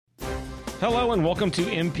Hello and welcome to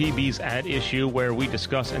MPB's At Issue, where we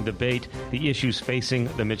discuss and debate the issues facing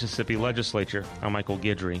the Mississippi legislature. I'm Michael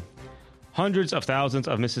Guidry. Hundreds of thousands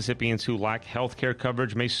of Mississippians who lack health care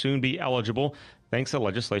coverage may soon be eligible thanks to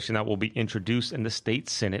legislation that will be introduced in the state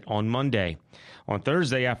Senate on Monday. On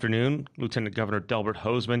Thursday afternoon, Lieutenant Governor Delbert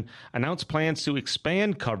Hosemann announced plans to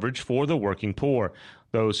expand coverage for the working poor,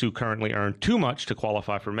 those who currently earn too much to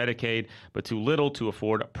qualify for Medicaid, but too little to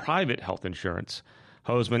afford private health insurance.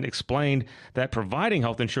 Hosemann explained that providing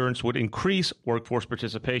health insurance would increase workforce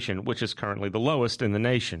participation, which is currently the lowest in the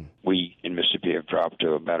nation. We in Mississippi have dropped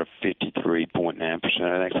to about a 53.9%.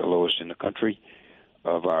 I think the lowest in the country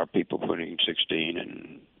of our people between 16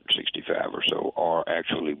 and 65 or so are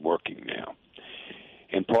actually working now.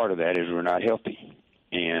 And part of that is we're not healthy.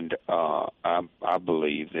 And I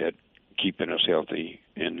believe that keeping us healthy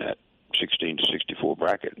in that 16 to 64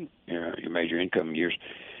 bracket, your major income years,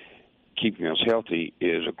 keeping us healthy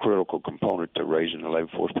is a critical component to raising the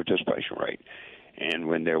labor force participation rate. And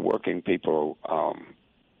when they're working, people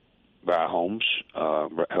buy homes,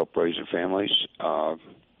 help raise their families, are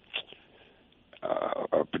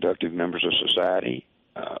productive members of society,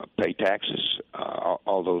 pay taxes,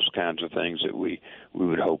 all those kinds of things that we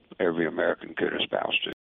would hope every American could espouse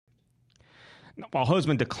to. While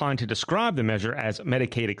Hosemann declined to describe the measure as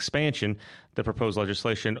Medicaid expansion, the proposed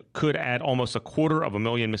legislation could add almost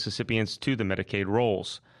 250,000 Mississippians to the Medicaid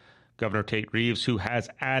rolls. Governor Tate Reeves, who has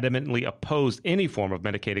adamantly opposed any form of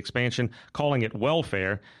Medicaid expansion, calling it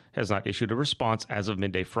welfare, has not issued a response as of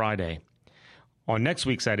midday Friday. On next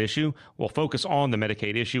week's At Issue, we'll focus on the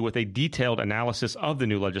Medicaid issue with a detailed analysis of the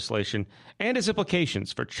new legislation and its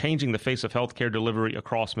implications for changing the face of health care delivery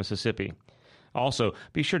across Mississippi. Also,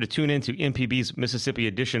 be sure to tune in to MPB's Mississippi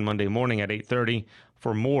Edition Monday morning at 8:30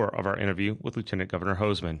 for more of our interview with Lieutenant Governor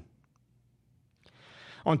Hosemann.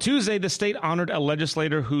 On Tuesday, the state honored a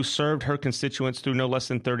legislator who served her constituents through no less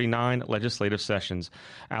than 39 legislative sessions.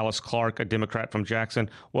 Alice Clark, a Democrat from Jackson,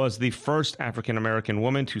 was the first African-American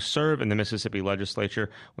woman to serve in the Mississippi legislature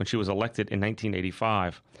when she was elected in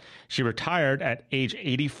 1985. She retired at age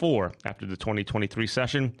 84 after the 2023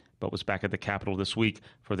 session, but was back at the Capitol this week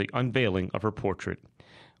for the unveiling of her portrait.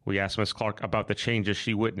 We asked Ms. Clark about the changes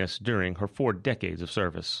she witnessed during her 4 decades of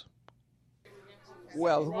service.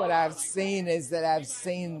 Well, what I've seen is that I've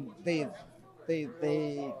seen the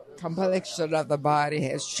complexion of the body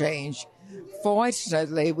has changed.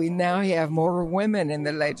 Fortunately, we now have more women in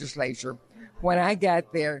the legislature. When I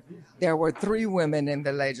got there, there were 3 women in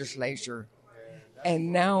the legislature,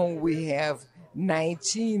 and now we have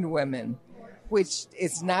 19 women, which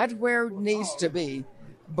is not where it needs to be,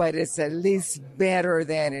 but it's at least better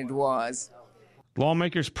than it was.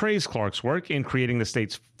 Lawmakers praised Clark's work in creating the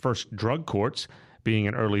state's first drug courts, being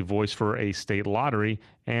an early voice for a state lottery,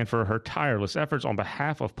 and for her tireless efforts on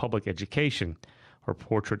behalf of public education. Her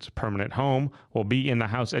portrait's permanent home will be in the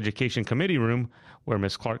House Education Committee room, where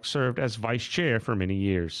Ms. Clark served as vice chair for many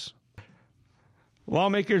years.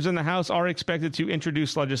 Lawmakers in the House are expected to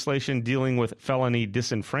introduce legislation dealing with felony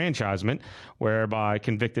disenfranchisement, whereby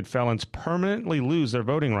convicted felons permanently lose their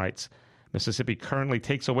voting rights. Mississippi currently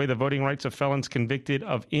takes away the voting rights of felons convicted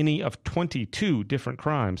of any of 22 different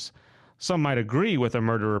crimes. Some might agree with a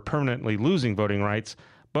murderer permanently losing voting rights,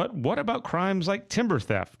 but what about crimes like timber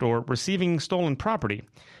theft or receiving stolen property?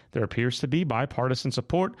 There appears to be bipartisan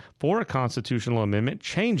support for a constitutional amendment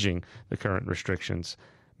changing the current restrictions.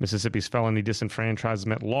 Mississippi's felony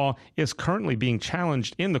disenfranchisement law is currently being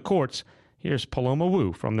challenged in the courts. Here's Paloma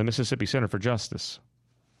Wu from the Mississippi Center for Justice.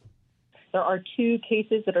 There are 2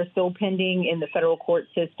 cases that are still pending in the federal court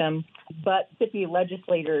system, but Mississippi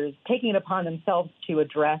legislators taking it upon themselves to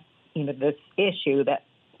address this issue that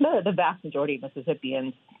the vast majority of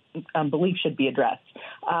Mississippians believe should be addressed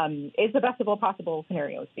is the best of all possible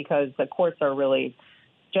scenarios, because the courts are really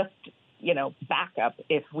just, backup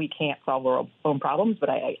if we can't solve our own problems.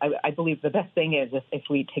 But I believe the best thing is if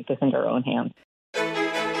we take this into our own hands.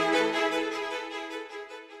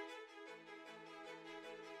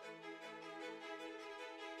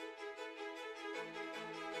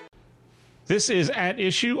 This is At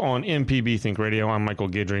Issue on MPB Think Radio. I'm Michael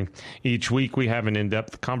Guidry. Each week we have an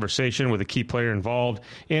in-depth conversation with a key player involved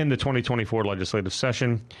in the 2024 legislative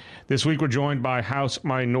session. This week we're joined by House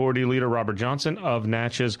Minority Leader Robert Johnson of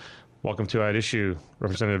Natchez. Welcome to At Issue,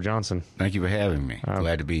 Representative Johnson. Thank you for having me.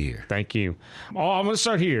 Glad to be here. Thank you. I'm going to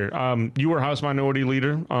start here. You were House Minority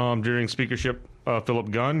Leader during Speakership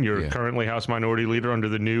Philip Gunn. You're currently House Minority Leader under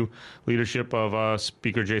the new leadership of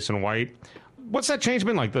Speaker Jason White. What's that change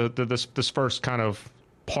been like, this first kind of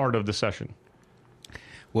part of the session?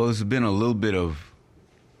 Well, it's been a little bit of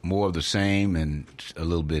more of the same and a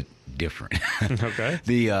little bit different. Okay.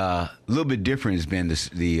 The little bit different has been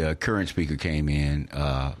the current speaker came in,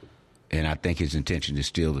 and I think his intention is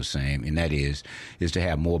still the same, and that is to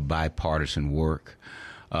have more bipartisan work.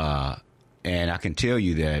 And I can tell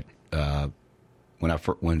you that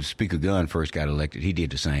when Speaker Gunn first got elected, he did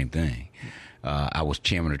the same thing. I was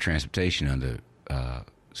chairman of transportation under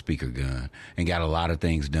Speaker Gunn and got a lot of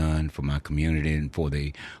things done for my community and for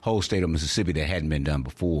the whole state of Mississippi that hadn't been done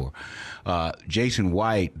before. Jason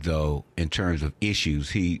White, though, in terms of issues,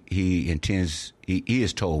 he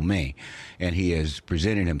has told me, and he has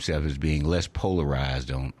presented himself as being less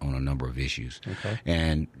polarized on a number of issues. Okay.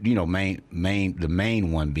 And, the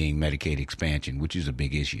main one being Medicaid expansion, which is a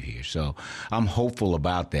big issue here. So I'm hopeful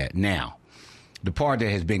about that. Now, the part that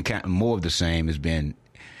has been kind of more of the same has been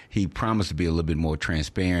he promised to be a little bit more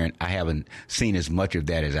transparent. I haven't seen as much of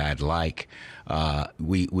that as I'd like.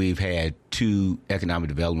 We've had 2 economic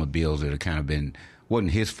development bills that have kind of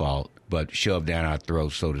wasn't his fault, but shoved down our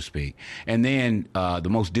throats, so to speak. And then the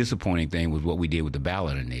most disappointing thing was what we did with the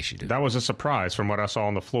ballot initiative. That was a surprise from what I saw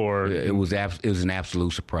on the floor. It was an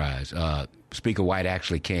absolute surprise. Speaker White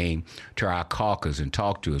actually came to our caucus and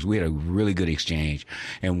talked to us. We had a really good exchange.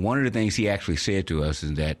 And one of the things he actually said to us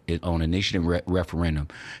is that on initiative referendum,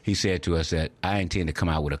 he said to us that I intend to come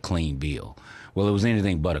out with a clean bill. Well, it was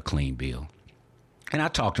anything but a clean bill. And I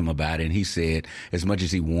talked to him about it, and he said as much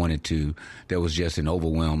as he wanted to, there was just an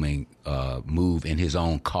overwhelming move in his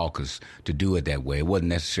own caucus to do it that way. It wasn't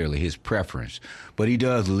necessarily his preference. But he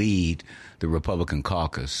does lead the Republican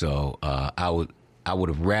caucus, so I would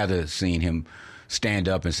have rather seen him stand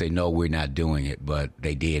up and say, no, we're not doing it, but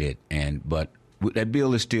they did it. But that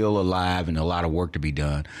bill is still alive and a lot of work to be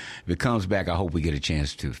done. If it comes back, I hope we get a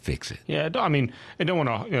chance to fix it. Yeah, I mean, I don't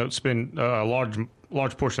want to spend a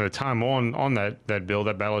large portion of the time on that bill,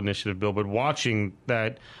 that ballot initiative bill, but watching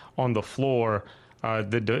that on the floor,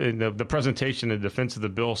 the presentation and defense of the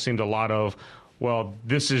bill seemed a lot of, well,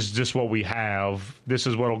 this is just what we have. This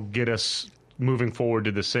is what will get us moving forward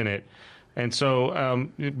to the Senate. And so,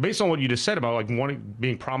 based on what you just said about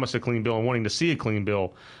being promised a clean bill and wanting to see a clean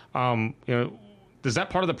bill, does that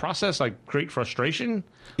part of the process create frustration?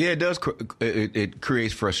 Yeah, it does. It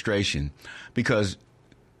creates frustration because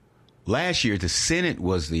last year the Senate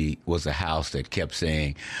was the House that kept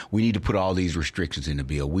saying we need to put all these restrictions in the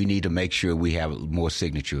bill. We need to make sure we have more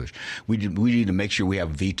signatures. We need to make sure we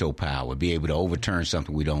have veto power, be able to overturn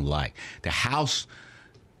something we don't like. The House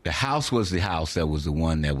was the House that was the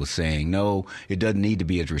one that was saying, no, it doesn't need to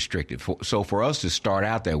be as restrictive. So for us to start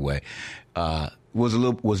out that way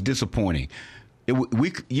was disappointing.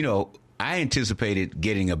 I anticipated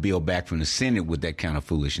getting a bill back from the Senate with that kind of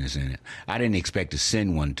foolishness in it. I didn't expect to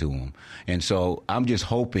send one to them. And so I'm just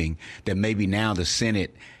hoping that maybe now the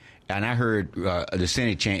Senate, and I heard the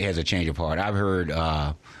Senate has a change of heart. I've heard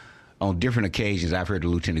on different occasions, I've heard the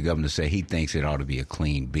Lieutenant Governor say he thinks it ought to be a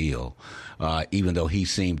clean bill, even though he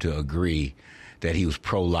seemed to agree that he was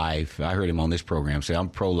pro-life. I heard him on this program say, I'm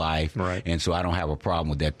pro-life, right, and so I don't have a problem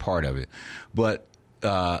with that part of it. But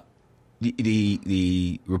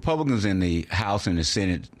the Republicans in the House and the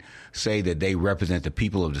Senate say that they represent the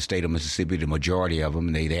people of the state of Mississippi, the majority of them,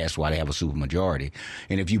 and that's why they have a supermajority.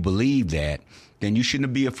 And if you believe that, then you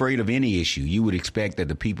shouldn't be afraid of any issue. You would expect that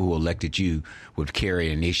the people who elected you would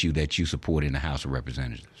carry an issue that you support in the House of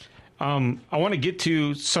Representatives. I want to get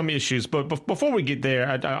to some issues, but before we get there,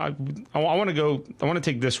 I want to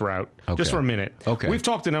take this route just for a minute. Okay. We've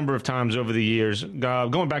talked a number of times over the years,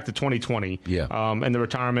 going back to 2020, and the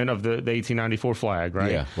retirement of the 1894 flag,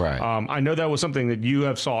 right? Yeah, right. I know that was something that you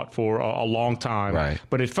have sought for a long time, right,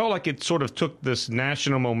 but it felt like it sort of took this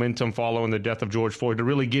national momentum following the death of George Floyd to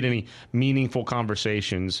really get any meaningful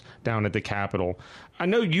conversations down at the Capitol. I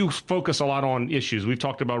know you focus a lot on issues. We've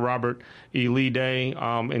talked about Robert E. Lee Day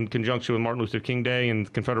in conjunction with Martin Luther King Day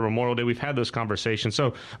and Confederate Memorial Day. We've had those conversations.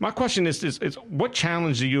 So my question is what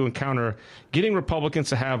challenge do you encounter getting Republicans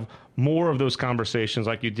to have more of those conversations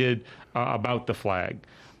like you did about the flag?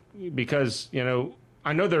 Because,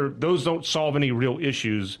 I know those don't solve any real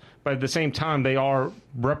issues, but at the same time, they are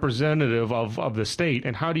representative of the state.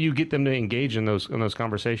 And how do you get them to engage in those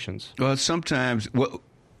conversations? Well, sometimes...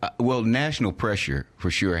 Well, national pressure for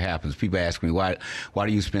sure happens. People ask me, why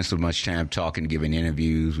do you spend so much time talking, giving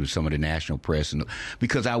interviews with some of the national press?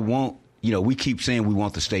 Because I want, we keep saying we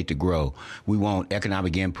want the state to grow. We want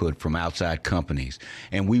economic input from outside companies.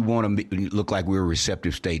 And we want to look like we're a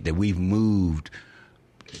receptive state, that we've moved,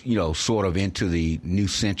 sort of into the new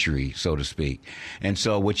century, so to speak. And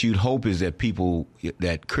so what you'd hope is that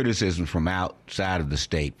that criticism from outside of the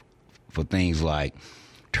state for things like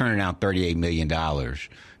turning out $38 million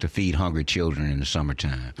to feed hungry children in the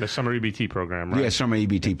summertime. The summer EBT program, right? Yeah, summer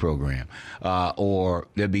EBT program. Or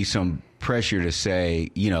there'd be some pressure to say,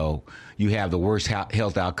 you have the worst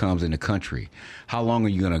health outcomes in the country. How long are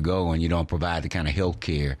you going to go and you don't provide the kind of health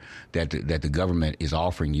care that the government is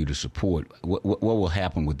offering you to support? What will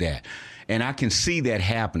happen with that? And I can see that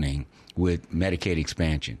happening with Medicaid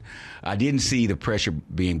expansion. I didn't see the pressure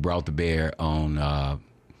being brought to bear on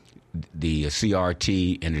the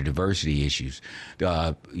CRT and the diversity issues.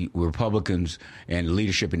 Republicans and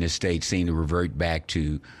leadership in this state seem to revert back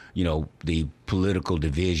to, the political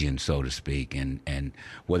division, so to speak, and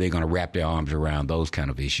where they're going to wrap their arms around those kind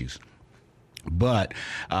of issues. But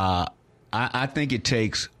I think it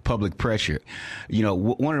takes public pressure.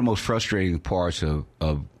 One of the most frustrating parts of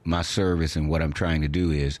my service and what I'm trying to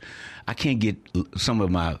do is I can't get some of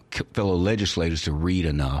my fellow legislators to read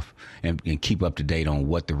enough and keep up to date on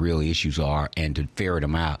what the real issues are and to ferret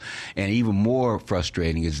them out. And even more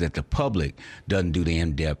frustrating is that the public doesn't do the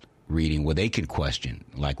in-depth reading where they can question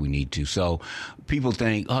like we need to. So people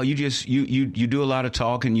think, oh, you do a lot of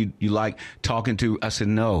talking, you like talking to. I said,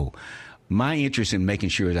 no. My interest in making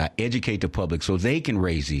sure that I educate the public so they can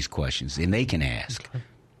raise these questions and they can ask. Okay.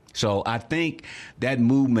 So I think that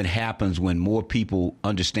movement happens when more people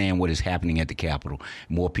understand what is happening at the Capitol,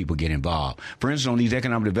 more people get involved. For instance, on these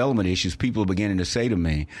economic development issues, people are beginning to say to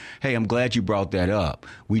me, hey, I'm glad you brought that up.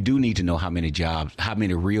 We do need to know how many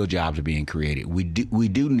real jobs are being created. We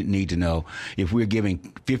do need to know if we're giving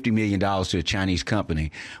 $50 million to a Chinese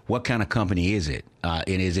company, what kind of company is it?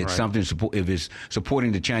 And is it something, if it's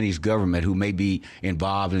supporting the Chinese government who may be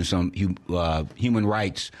involved in some human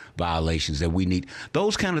rights violations that we need?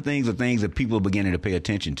 Those kind of things are things that people are beginning to pay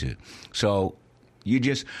attention to. So you're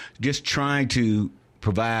just trying to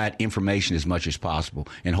provide information as much as possible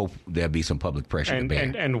and hope there'll be some public pressure to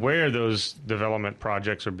bear. And where those development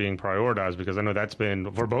projects are being prioritized, because I know that's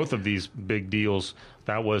been, for both of these big deals,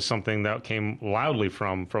 that was something that came loudly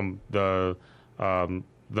from the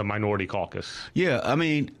minority caucus. Yeah, I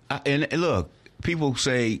mean, and look, people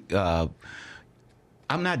say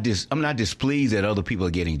I'm not displeased that other people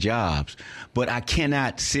are getting jobs, but I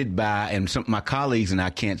cannot sit by, and some my colleagues and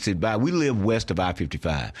I can't sit by. We live west of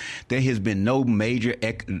I-55. There has been no major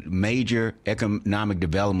economic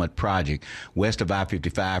development project west of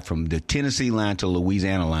I-55 from the Tennessee line to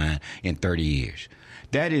Louisiana line in 30 years.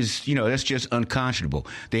 That is, that's just unconscionable.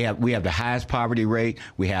 We have the highest poverty rate,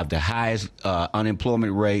 we have the highest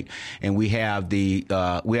unemployment rate, and we have the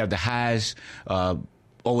highest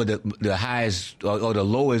or the highest or the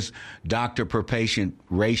lowest doctor per patient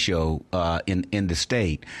ratio in the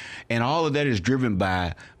state. And all of that is driven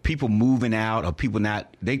by people moving out or people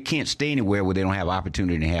they can't stay anywhere where they don't have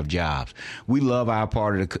opportunity to have jobs. We love our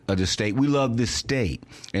part of the state. We love this state.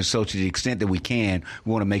 And so to the extent that we can,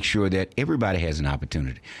 we want to make sure that everybody has an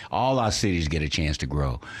opportunity. All our cities get a chance to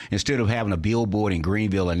grow. Instead of having a billboard in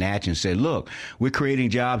Greenville or Natchez say, look, we're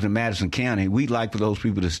creating jobs in Madison County, we'd like for those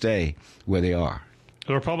people to stay where they are.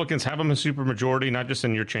 The Republicans have them in supermajority, not just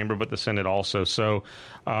in your chamber, but the Senate also. So,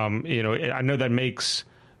 I know that makes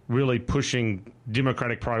really pushing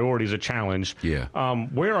Democratic priorities a challenge. Yeah.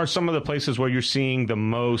 Where are some of the places where you're seeing the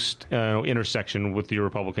most intersection with your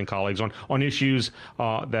Republican colleagues on issues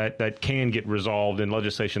that can get resolved in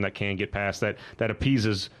legislation that can get passed that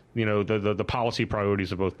appeases the policy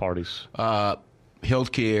priorities of both parties?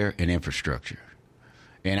 Healthcare and infrastructure,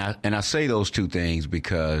 and I say those two things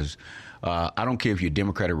because. I don't care if you're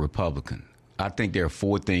Democrat or Republican. I think there are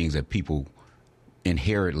four things that people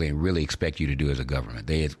inherently and really expect you to do as a government.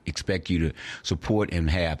 They expect you to support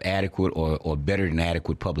and have adequate or better than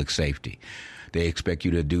adequate public safety. They expect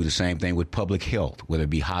you to do the same thing with public health, whether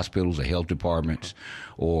it be hospitals or health departments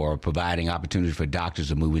or providing opportunities for doctors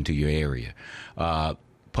to move into your area.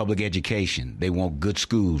 Public education. They want good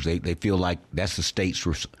schools. They feel like that's the state's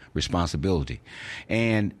responsibility.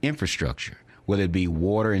 And infrastructure. Whether it be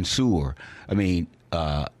water and sewer,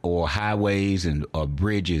 or highways or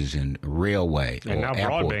bridges and railway. And now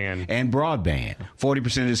airport. Broadband. And broadband.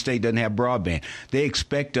 40% of the state doesn't have broadband. They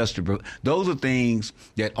expect us to. Those are things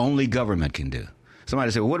that only government can do.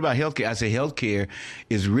 Somebody said, well, what about health care? I say health care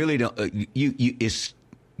is really,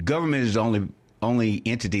 government is the only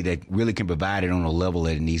entity that really can provide it on a level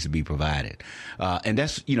that it needs to be provided. And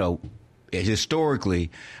that's,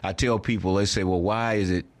 historically, I tell people, they say, well, why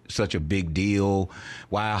is it such a big deal?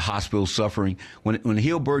 Why are hospitals suffering? When the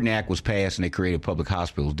Hill-Burton Act was passed and they created public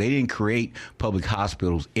hospitals, they didn't create public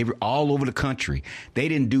hospitals all over the country. They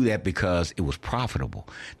didn't do that because it was profitable.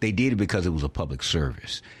 They did it because it was a public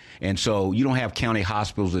service. And so you don't have county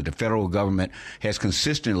hospitals that the federal government has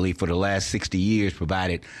consistently for the last 60 years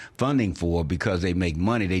provided funding for because they make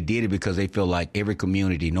money. They did it because they feel like every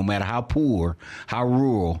community, no matter how poor, how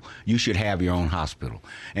rural, you should have your own hospital.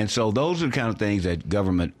 And so those are the kind of things that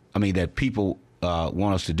that people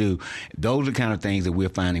want us to do. Those are the kind of things that we're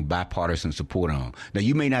finding bipartisan support on. Now,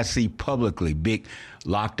 you may not see publicly big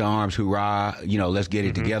locked arms, hurrah, let's get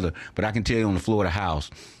it together. But I can tell you on the floor of the House,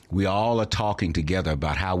 we all are talking together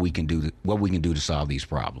about how we can do what we can do to solve these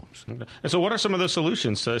problems. And so what are some of those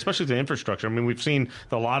solutions, especially to infrastructure? I mean, we've seen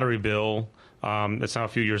the lottery bill that's now a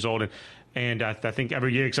few years old. And I think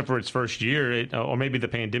every year, except for its first year, or maybe the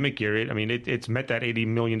pandemic year, it's met that $80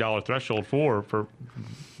 million threshold for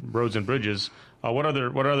roads and bridges. What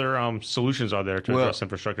other solutions are there to address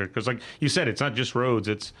infrastructure? Because, like you said, it's not just roads;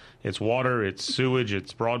 it's water, it's sewage,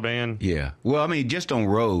 it's broadband. Yeah. Well, just on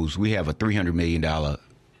roads, we have a $300 million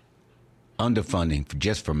underfunding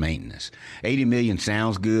just for maintenance. $80 million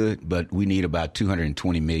sounds good, but we need about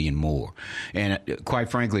 $220 million more. And quite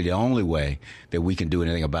frankly, the only way that we can do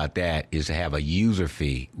anything about that is to have a user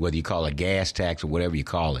fee, whether you call it gas tax or whatever you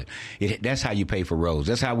call it. That's how you pay for roads.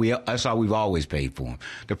 That's how we've always paid for them.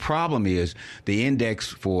 The problem is the index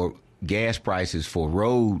for gas prices for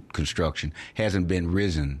road construction hasn't been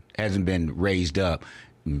raised up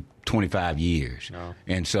in 25 years. No.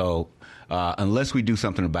 And so unless we do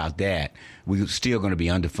something about that, we're still going to be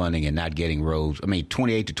underfunding and not getting roads.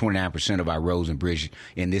 28 to 29% of our roads and bridges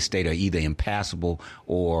in this state are either impassable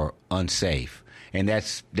or unsafe. And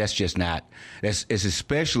it's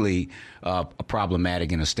especially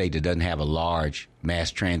problematic in a state that doesn't have a large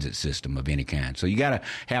mass transit system of any kind. So you got to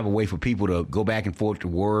have a way for people to go back and forth to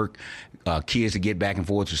work, kids to get back and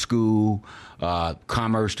forth to school,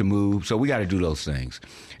 commerce to move. So we got to do those things.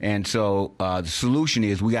 And so the solution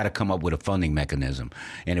is we got to come up with a funding mechanism.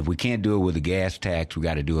 And if we can't do it with a gas tax, we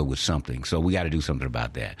got to do it with something. So we got to do something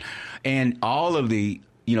about that. And all of the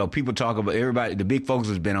people talk about everybody. The big focus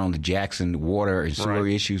has been on the Jackson water and sewer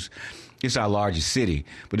issues. It's our largest city.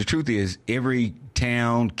 But the truth is, every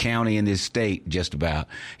town, county in this state just about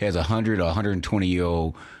has 100 or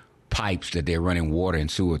 120-year-old pipes that they're running water and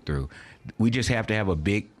sewer through. We just have to have a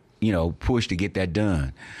big, push to get that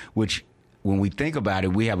done, which when we think about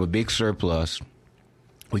it, we have a big surplus.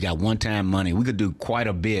 We got one-time money. We could do quite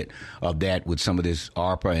a bit of that with some of this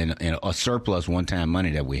ARPA and a surplus one-time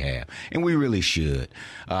money that we have. And we really should.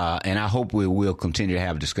 And I hope we will continue to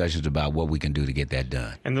have discussions about what we can do to get that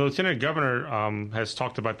done. And the Lieutenant Governor has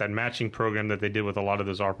talked about that matching program that they did with a lot of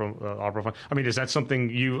those ARPA funds. Is that something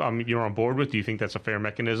you're on board with? Do you think that's a fair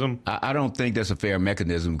mechanism? I don't think that's a fair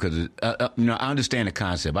mechanism because, I understand the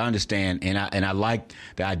concept. I understand, and I like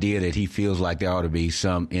the idea that he feels like there ought to be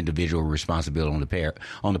some individual responsibility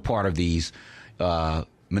on the part of these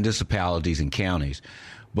municipalities and counties.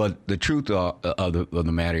 But the truth of the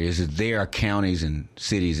matter is that there are counties and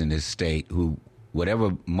cities in this state who,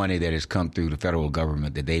 whatever money that has come through the federal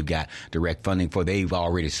government that they've got direct funding for, they've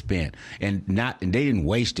already spent. And they didn't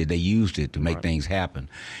waste it. They used it to make things happen.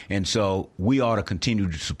 And so we ought to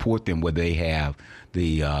continue to support them whether they have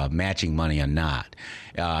the matching money or not.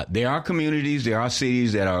 There are communities, there are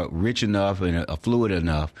cities that are rich enough and affluent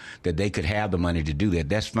enough that they could have the money to do that.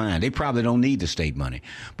 That's fine. They probably don't need the state money.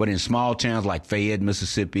 But in small towns like Fayette,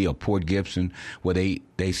 Mississippi, or Port Gibson, where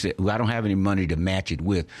they say, well, I don't have any money to match it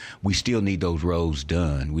with, we still need those roads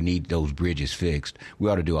done. We need those bridges fixed. We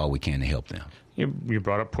ought to do all we can to help them. You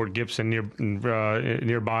brought up Port Gibson.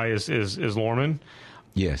 Nearby is Lorman.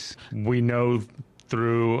 Yes. We know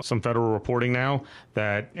through some federal reporting now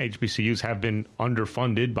that HBCUs have been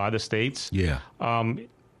underfunded by the states. Yeah.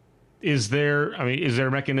 Is there a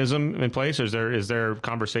mechanism in place? Is there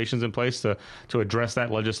conversations in place to address that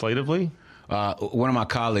legislatively? One of my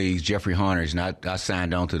colleagues, Jeffrey Harners, and I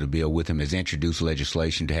signed on to the bill with him, has introduced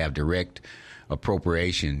legislation to have direct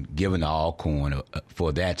appropriation given to Alcorn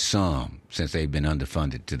for that sum, since they've been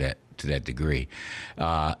underfunded to that degree.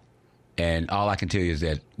 And all I can tell you is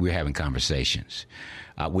that we're having conversations.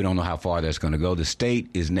 We don't know how far that's going to go. The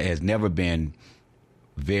state has never been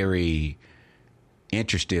very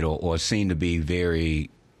interested or seemed to be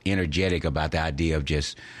very energetic about the idea of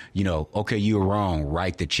just, okay, you were wrong,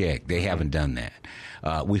 write the check. They haven't done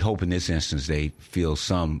that. We hope in this instance they feel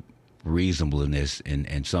some reasonableness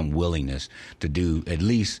and some willingness to do at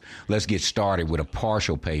least, let's get started with a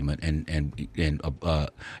partial payment and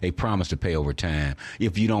a promise to pay over time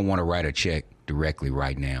if you don't want to write a check directly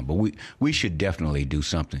right now. But we should definitely do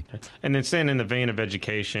something. And then staying in the vein of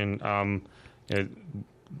education,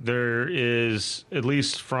 there is, at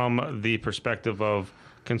least from the perspective of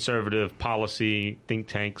conservative policy think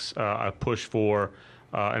tanks, a push for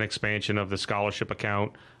an expansion of the scholarship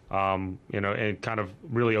account. and kind of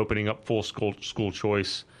really opening up full school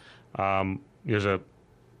choice. There's a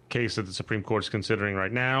case that the Supreme Court is considering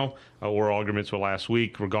right now. Oral arguments were last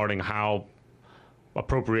week regarding how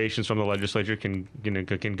appropriations from the legislature can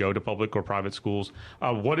go to public or private schools.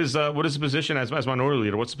 What is the position as minority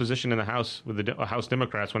leader? What's the position in the House with the House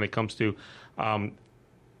Democrats when it comes to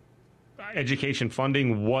education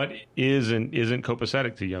funding? What is and isn't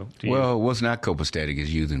copacetic to you? Well, what's not copacetic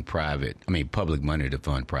is using public money to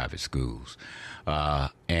fund private schools.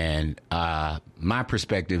 And my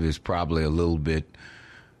perspective is probably a little bit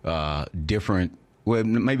different. Well,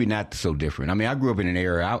 maybe not so different. I mean, I grew up in an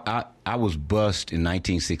era. I was bused in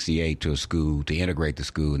 1968 to a school to integrate the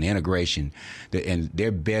school, and the integration, and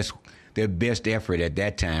their best effort at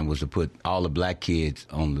that time was to put all the black kids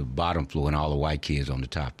on the bottom floor and all the white kids on the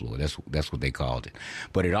top floor. That's what they called it.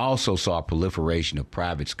 But it also saw a proliferation of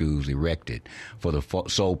private schools erected for the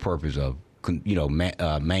sole purpose of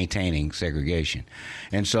maintaining segregation.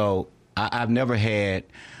 And so I've never had.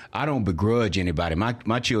 I don't begrudge anybody.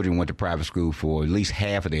 My children went to private school for at least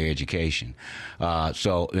half of their education,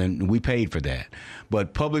 and we paid for that.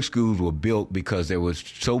 But public schools were built because there was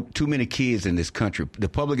too many kids in this country. The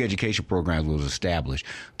public education programs was established.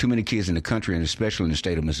 Too many kids in the country, and especially in the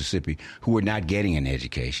state of Mississippi, who were not getting an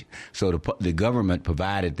education. So the government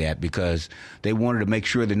provided that because they wanted to make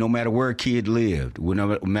sure that no matter where a kid lived,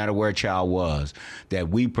 no matter where a child was, that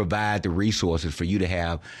we provide the resources for you to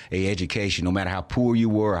have an education, no matter how poor you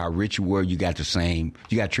were, how rich you were, you got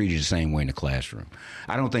treated the same way in the classroom.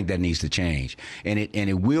 I don't think that needs to change, and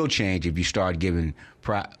it will change if you start giving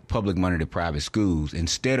public money to private schools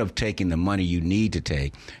instead of taking the money you need to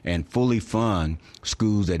take and fully fund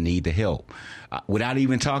schools that need the help. Without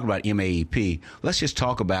even talking about MAEP, let's just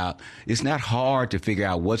talk about, it's not hard to figure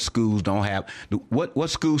out what schools don't have, what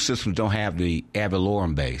school systems don't have the ad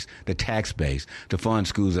valorem base, the tax base, to fund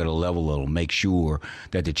schools at a level that will make sure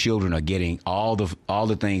that the children are getting all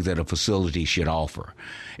the things that a facility should offer.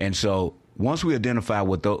 And so once we identify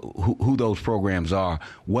who those programs are,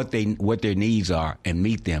 what their needs are, and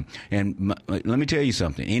meet them. And let me tell you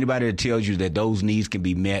something. Anybody that tells you that those needs can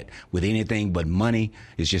be met with anything but money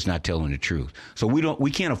is just not telling the truth. So we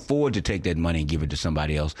can't afford to take that money and give it to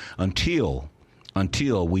somebody else until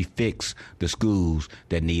we fix the schools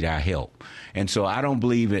that need our help. And so I don't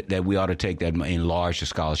believe that we ought to take that and enlarge the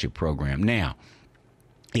scholarship program. Now,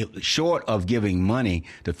 short of giving money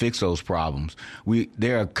to fix those problems,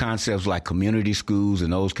 there are concepts like community schools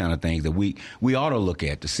and those kind of things that we ought to look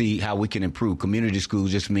at to see how we can improve. Community schools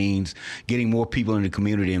just means getting more people in the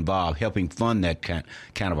community involved, helping fund that kind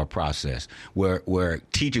of a process where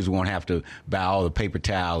teachers won't have to buy all the paper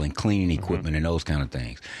towel and cleaning equipment and those kind of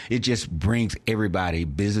things. It just brings everybody,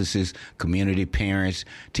 businesses, community, parents,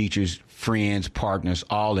 teachers, friends, partners,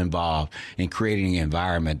 all involved in creating an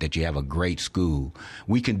environment that you have a great school.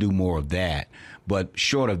 We can do more of that. But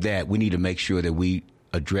short of that, we need to make sure that we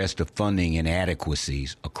address the funding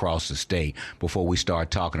inadequacies across the state before we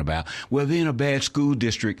start talking about, well, they're in a bad school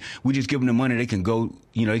district, we just give them the money, they can go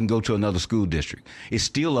to another school district. It's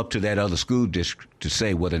still up to that other school district to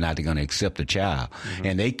say whether or not they're going to accept the child.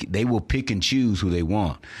 And they will pick and choose who they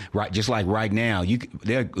want. Right, just like right now,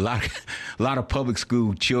 there are a lot of public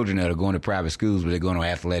school children that are going to private schools, but they're going to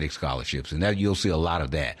athletic scholarships, and that you'll see a lot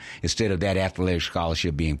of that. Instead of that athletic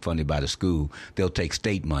scholarship being funded by the school, they'll take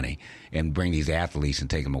state money and bring these athletes and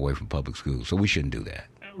take them away from public schools. So we shouldn't do that.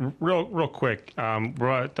 Real quick,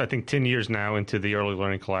 we're I think 10 years now into the early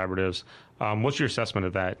learning collaboratives. What's your assessment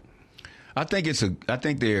of that? I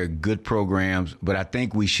think they're good programs, but I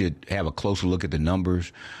think we should have a closer look at the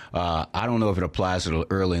numbers. I don't know if it applies to the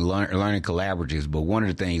early learning collaboratives, but one of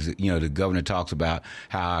the things that, the governor talks about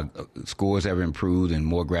how scores have improved and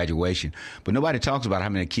more graduation, but nobody talks about how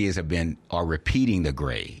many kids are repeating the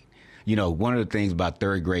grade. One of the things about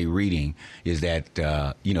third grade reading is that,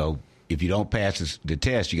 if you don't pass the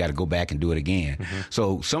test, you got to go back and do it again.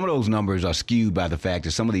 So some of those numbers are skewed by the fact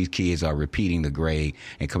that some of these kids are repeating the grade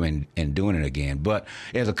and coming and doing it again. But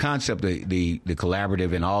as a concept, the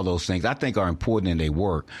collaborative and all those things, I think are important and they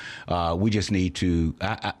work. We just need to,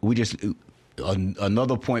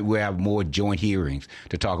 another point, we have more joint hearings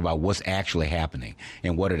to talk about what's actually happening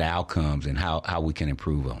and what are the outcomes and how we can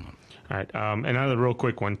improve on them. All right. Another real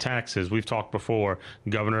quick one, taxes. We've talked before.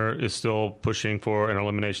 Governor is still pushing for an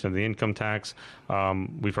elimination of the income tax.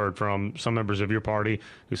 We've heard from some members of your party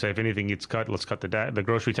who say if anything gets cut, let's cut the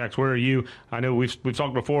grocery tax. Where are you? I know we've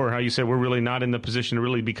talked before how you said we're really not in the position to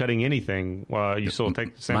really be cutting anything. You still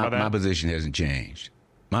stand by that? My position hasn't changed.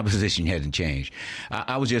 My position hasn't changed.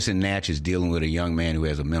 I was just in Natchez dealing with a young man who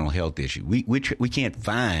has a mental health issue. We can't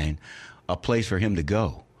find a place for him to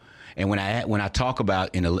go. And when I talk to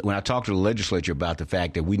the legislature about the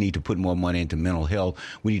fact that we need to put more money into mental health,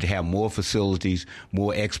 we need to have more facilities,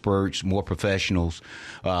 more experts, more professionals.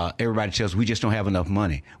 Everybody tells us we just don't have enough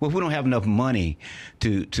money. Well, if we don't have enough money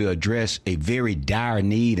to address a very dire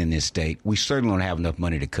need in this state, we certainly don't have enough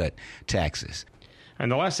money to cut taxes.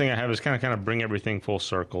 And the last thing I have is kind of bring everything full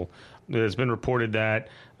circle. It's been reported that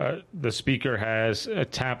the speaker has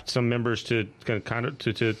tapped some members to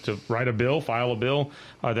write a bill, file a bill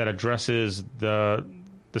that addresses the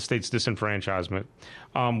state's disenfranchisement.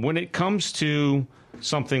 When it comes to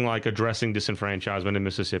something like addressing disenfranchisement in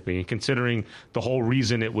Mississippi, considering the whole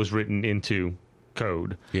reason it was written into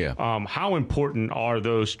code, how important are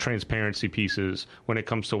those transparency pieces when it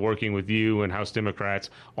comes to working with you and House Democrats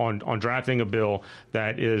on drafting a bill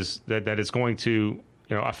that is going to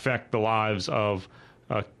affect the lives of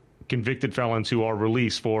convicted felons who are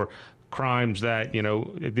released for crimes that,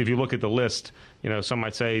 if you look at the list, some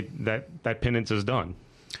might say that penance is done?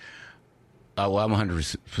 Well, I'm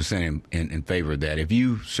 100% in favor of that. If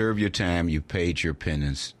you serve your time, you paid your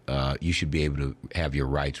penance, you should be able to have your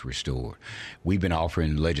rights restored. We've been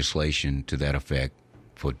offering legislation to that effect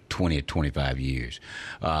for 20 or 25 years.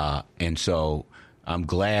 And so I'm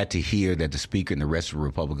glad to hear that the Speaker and the rest of the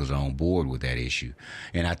Republicans are on board with that issue.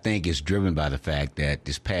 And I think it's driven by the fact that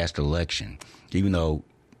this past election, even though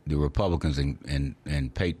the Republicans and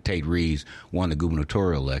Tate Reeves won the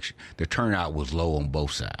gubernatorial election, the turnout was low on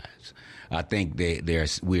both sides. I think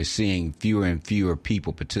we're seeing fewer and fewer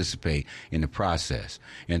people participate in the process.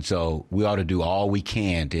 And so we ought to do all we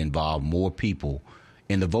can to involve more people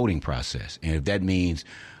in the voting process. And if that means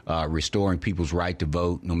restoring people's right to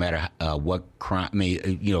vote, no matter what crime,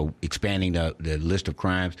 expanding the list of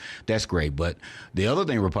crimes, that's great. But the other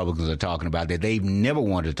thing Republicans are talking about that they've never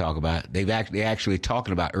wanted to talk about, they're actually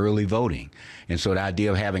talking about early voting. And so the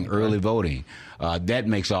idea of having early voting, that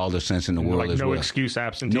makes all the sense in the world as well. No excuse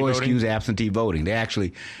absentee voting? No excuse absentee voting. They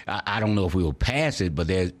actually, I don't know if we will pass it,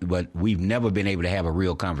 but we've never been able to have a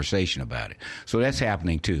real conversation about it. So that's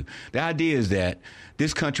happening too. The idea is that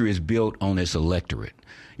this country is built on its electorate.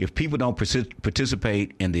 If people don't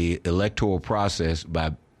participate in the electoral process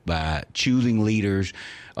by choosing leaders,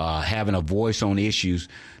 having a voice on issues,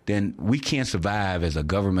 then we can't survive as a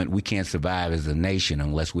government. We can't survive as a nation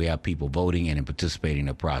unless we have people voting and participating in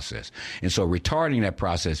the process. And so retarding that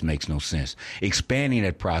process makes no sense. Expanding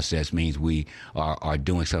that process means we are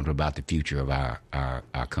doing something about the future of our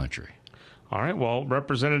country. All right. Well,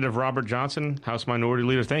 Representative Robert Johnson, House Minority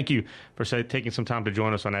Leader, thank you for taking some time to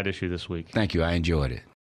join us on that issue this week. Thank you. I enjoyed it.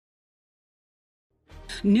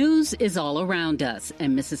 News is all around us,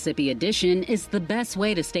 and Mississippi Edition is the best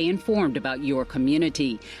way to stay informed about your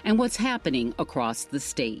community and what's happening across the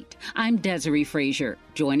state. I'm Desiree Frazier.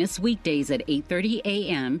 Join us weekdays at 8:30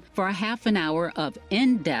 a.m. for a half an hour of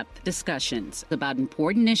in-depth discussions about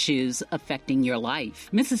important issues affecting your life.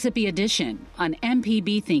 Mississippi Edition on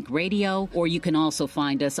MPB Think Radio, or you can also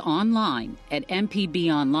find us online at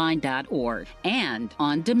mpbonline.org and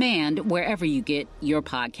on demand wherever you get your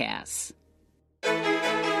podcasts.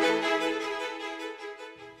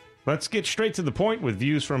 Let's get straight to the point with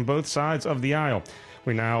views from both sides of the aisle.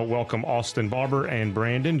 We now welcome Austin Barber and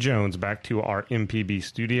Brandon Jones back to our MPB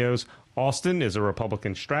studios. Austin is a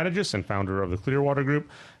Republican strategist and founder of the Clearwater Group.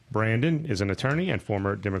 Brandon is an attorney and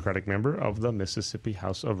former Democratic member of the Mississippi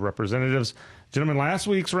House of Representatives. Gentlemen, last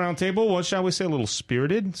week's roundtable was, shall we say, a little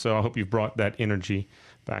spirited, so I hope you've brought that energy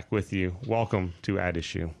back with you. Welcome to At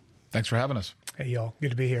Issue. Thanks for having us. Hey, y'all.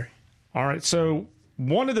 Good to be here. All right, so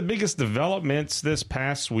one of the biggest developments this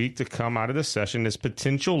past week to come out of this session is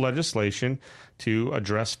potential legislation to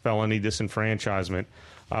address felony disenfranchisement.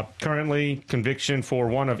 Currently, conviction for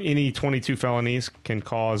one of any 22 felonies can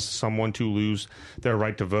cause someone to lose their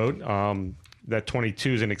right to vote. That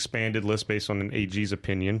 22 is an expanded list based on an AG's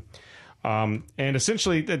opinion. And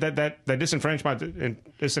essentially, that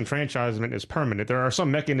disenfranchisement is permanent. There are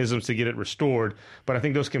some mechanisms to get it restored, but I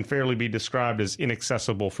think those can fairly be described as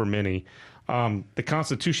inaccessible for many. The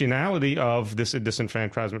constitutionality of this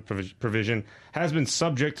disenfranchisement provision has been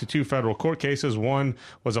subject to two federal court cases. One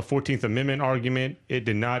was a 14th Amendment argument. It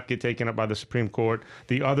did not get taken up by the Supreme Court.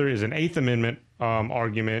 The other is an 8th Amendment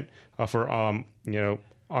argument for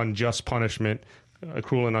unjust punishment.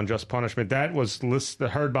 Cruel and unjust punishment. That was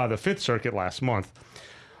heard by the Fifth Circuit last month.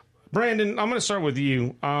 Brandon, I'm going to start with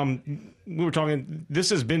you. We were talking,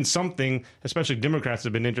 this has been something, especially Democrats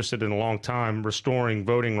have been interested in a long time, restoring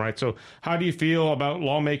voting rights. So how do you feel about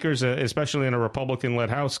lawmakers, especially in a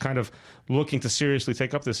Republican-led House, kind of looking to seriously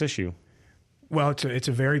take up this issue? Well, it's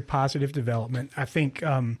a very positive development. I think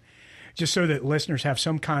just so that listeners have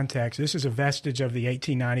some context, this is a vestige of the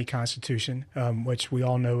 1890 Constitution, which we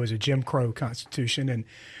all know is a Jim Crow Constitution and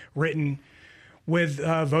written with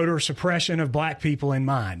voter suppression of black people in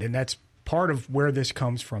mind. And that's part of where this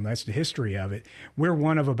comes from. That's the history of it. We're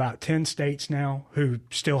one of about 10 states now who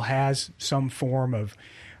still has some form of,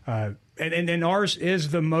 and ours is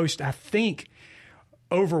the most, I think,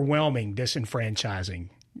 overwhelming disenfranchising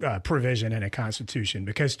provision in a constitution,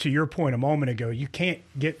 because to your point a moment ago, you can't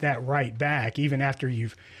get that right back even after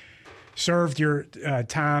you've served your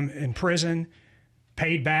time in prison,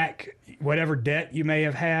 paid back whatever debt you may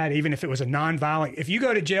have had, even if it was a nonviolent. If you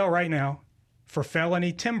go to jail right now for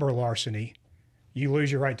felony timber larceny, you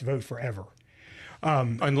lose your right to vote forever.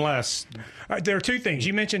 Unless there are two things.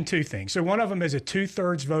 You mentioned two things. So one of them is a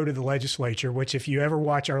 2/3 vote of the legislature, which if you ever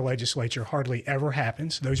watch our legislature, hardly ever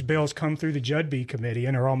happens. Those bills come through the Judd B committee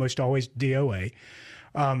and are almost always DOA,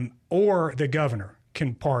 or the governor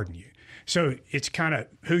can pardon you. So it's kind of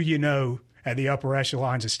who you know at the upper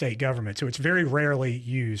echelons of state government. So it's very rarely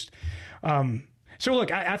used. So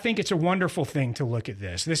look, I think it's a wonderful thing to look at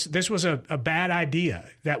this. This was a bad idea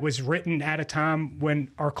that was written at a time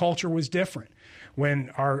when our culture was different,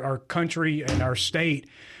 when our country and our state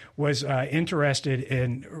was interested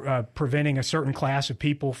in preventing a certain class of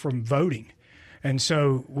people from voting. And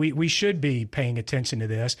so we should be paying attention to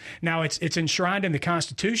this. Now, it's enshrined in the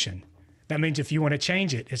Constitution. That means if you want to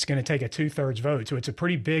change it, it's going to take a 2/3 vote. So it's a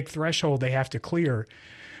pretty big threshold they have to clear.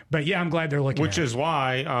 But yeah, I'm glad they're looking at it. Which is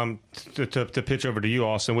why, to pitch over to you,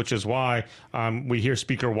 Austin, which is why we hear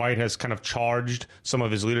Speaker White has kind of charged some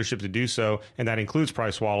of his leadership to do so, and that includes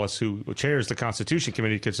Price Wallace, who chairs the Constitution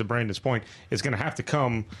Committee, because to Brandon's point, is going to have to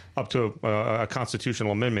come up to a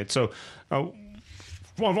constitutional amendment. So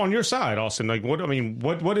on your side, Austin, like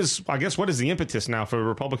what is the impetus now for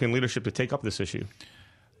Republican leadership to take up this issue?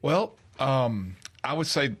 Well, I would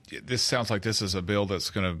say this sounds like this is a bill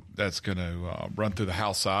that's going to run through the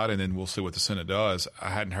House side, and then we'll see what the Senate does. I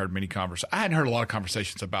hadn't heard a lot of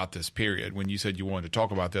conversations about this. Period. When you said you wanted to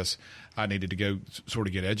talk about this, I needed to go sort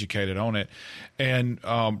of get educated on it. And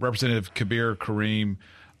Representative Kabir Kareem,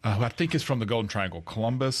 who I think is from the Golden Triangle,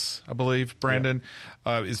 Columbus, I believe, Brandon,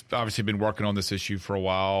 is obviously been working on this issue for a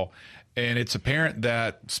while. And it's apparent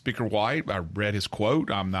that Speaker White, I read his quote.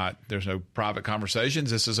 There's no private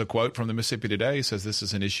conversations. This is a quote from the Mississippi Today. It says this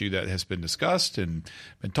is an issue that has been discussed and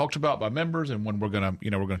been talked about by members, and one we're going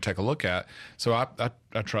to take a look at. So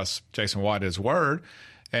I trust Jason White at his word.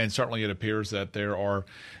 And certainly it appears that there are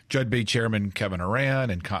Judd B. Chairman Kevin Moran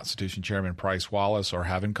and Constitution Chairman Price Wallace are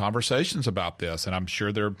having conversations about this. And I'm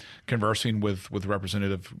sure they're conversing with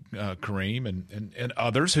Representative Kareem and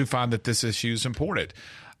others who find that this issue is important.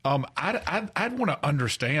 I'd want to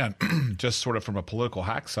understand, just sort of from a political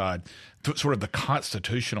hack side, sort of the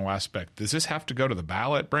constitutional aspect. Does this have to go to the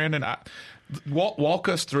ballot, Brandon? Walk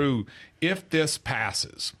us through, if this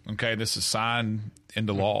passes, okay, this is signed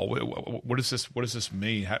into law. What does this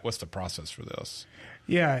mean? What's the process for this?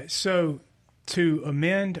 Yeah, so to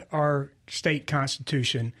amend our state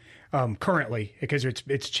constitution currently, because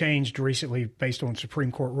it's changed recently based on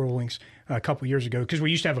Supreme Court rulings a couple years ago, because we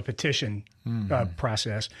used to have a petition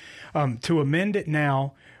process. To amend it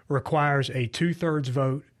now requires a 2/3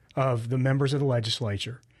 vote of the members of the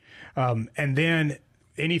legislature. And then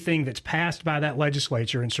anything that's passed by that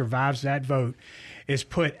legislature and survives that vote is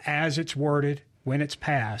put as it's worded when it's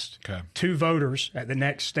passed to voters at the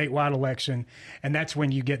next statewide election, and that's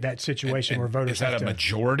when you get that situation where voters is that a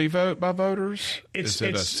majority vote by voters? Is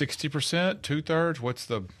it a 60%, 2/3? What's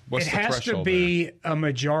the threshold? It has to be a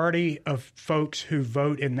majority of folks who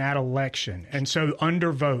vote in that election, and so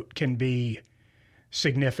undervote can be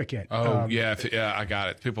significant. Oh, I got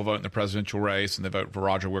it. People vote in the presidential race, and they vote for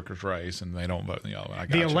Roger Wicker's race, and they don't vote in the other one.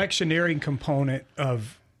 The electioneering component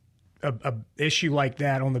of a issue like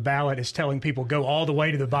that on the ballot is telling people go all the way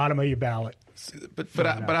to the bottom of your ballot. But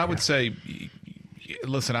I would say,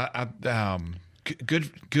 listen,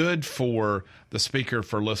 good for the speaker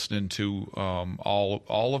for listening to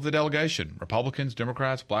all of the delegation, Republicans,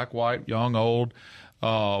 Democrats, black, white, young, old,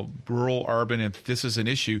 rural, urban, and this is an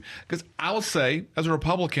issue. Because I will say, as a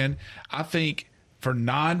Republican, I think for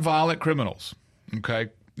nonviolent criminals, okay,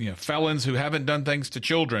 felons who haven't done things to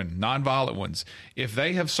children, nonviolent ones, if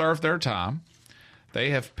they have served their time, they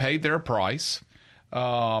have paid their price,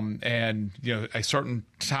 and a certain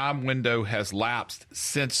time window has lapsed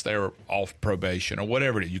since they're off probation or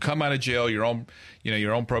whatever it is. You come out of jail, you're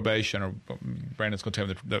on probation, or Brandon's going to tell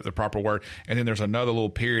me the proper word, and then there's another little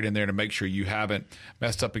period in there to make sure you haven't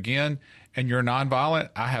messed up again, and you're nonviolent.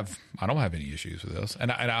 I don't have any issues with this,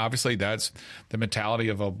 and obviously that's the mentality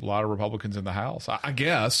of a lot of Republicans in the House, I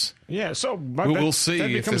guess. Yeah, so we'll see. That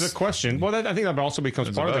becomes a question. Well, I think that also becomes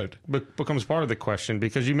part of the question,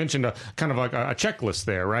 because you mentioned a kind of like a checklist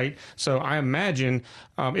there, right? So I imagine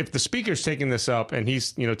if the speaker's taking this up and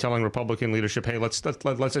he's telling Republican leadership, hey, let's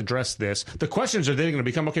address this. The questions are then going to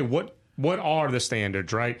become, okay, what are the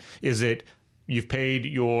standards, right? Is it you've paid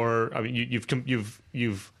your,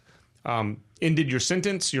 you've ended your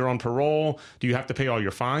sentence, you're on parole, do you have to pay all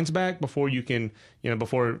your fines back before you can,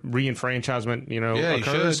 before reenfranchisement,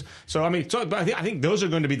 occurs? So, I think those are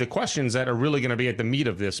going to be the questions that are really going to be at the meat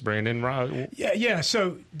of this, Brandon. Yeah.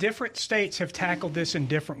 So different states have tackled this in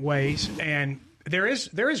different ways, and there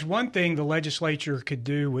is one thing the legislature could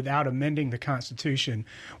do without amending the Constitution.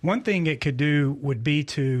 One thing it could do would be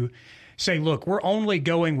to say, look, we're only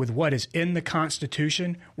going with what is in the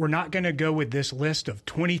Constitution. We're not going to go with this list of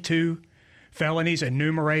 22 felonies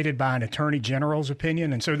enumerated by an attorney general's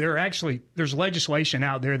opinion. And so there's legislation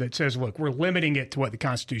out there that says, look, we're limiting it to what the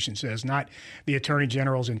Constitution says, not the attorney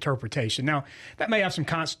general's interpretation. Now, that may have some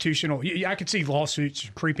constitutional – I could see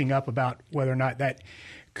lawsuits creeping up about whether or not that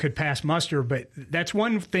could pass muster, but that's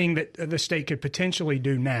one thing that the state could potentially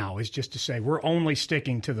do now, is just to say we're only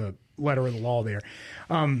sticking to the letter of the law there.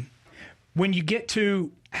 When you get to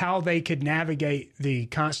how they could navigate the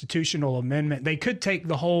constitutional amendment, they could take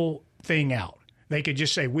the whole thing out. They could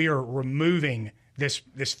just say, we are removing this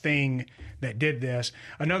thing that did this.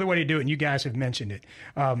 Another way to do it, and you guys have mentioned it,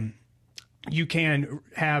 you can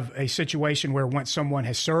have a situation where once someone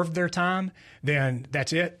has served their time, then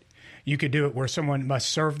that's it. You could do it where someone must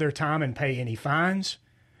serve their time and pay any fines,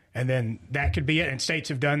 and then that could be it. And states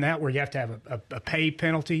have done that, where you have to have a pay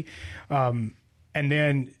penalty. And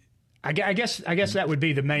then I guess that would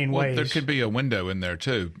be the main way. There could be a window in there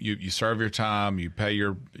too. You serve your time, you pay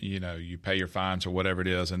your fines or whatever it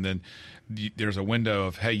is, and then there's a window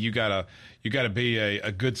of, hey, you gotta be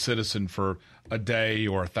a good citizen for a day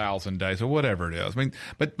or 1,000 days or whatever it is. I mean,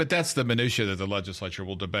 but that's the minutia that the legislature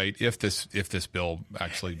will debate if this bill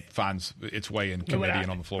actually finds its way in committee and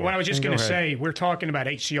on the floor. What I was just going to say, we're talking about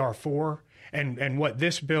HCR 4. And what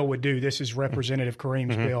this bill would do, this is Representative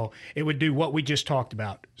Kareem's bill, it would do what we just talked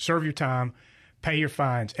about. Serve your time, pay your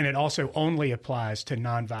fines, and it also only applies to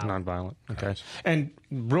nonviolent. Nonviolent, okay. And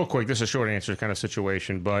real quick, this is a short answer kind of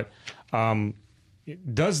situation, but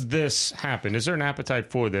does this happen? Is there an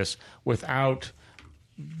appetite for this without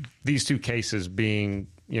these two cases being,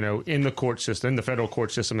 in the court system, in the federal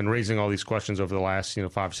court system, and raising all these questions over the last,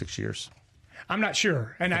 5-6 years? I'm not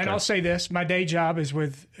sure. And I'll say this. My day job is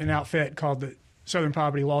with an outfit called the Southern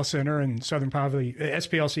Poverty Law Center and Southern Poverty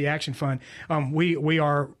SPLC Action Fund. We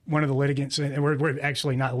are one of the litigants, and we're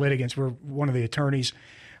actually not litigants. We're one of the attorneys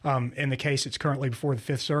in the case that's currently before the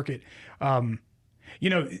Fifth Circuit.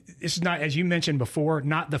 It's not, as you mentioned before,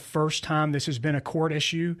 not the first time this has been a court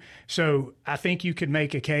issue. So I think you could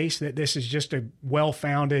make a case that this is just a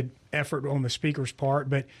well-founded effort on the speaker's part,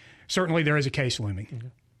 but certainly there is a case looming. Mm-hmm.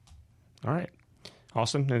 All right.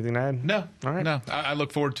 Austin, anything to add? No. All right. No. I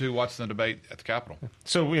look forward to watching the debate at the Capitol.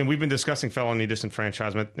 So we've been discussing felony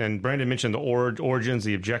disenfranchisement, and Brandon mentioned the origins,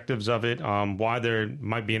 the objectives of it, why there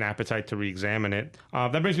might be an appetite to reexamine it.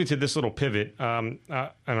 That brings me to this little pivot. I don't know,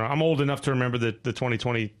 I'm old enough to remember the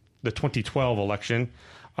 2012 election.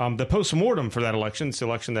 The postmortem for that election, it's the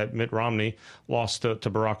election that Mitt Romney lost to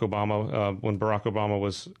Barack Obama when Barack Obama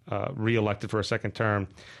was reelected for a second term.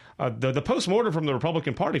 The postmortem from the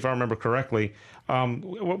Republican Party, if I remember correctly,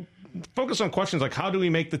 focus on questions like, how do we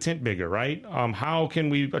make the tent bigger, right? How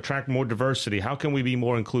can we attract more diversity? How can we be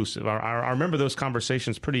more inclusive? I remember those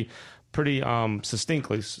conversations pretty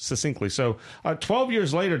succinctly. So 12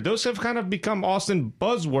 years later, those have kind of become, Austin,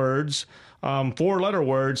 buzzwords, 4-letter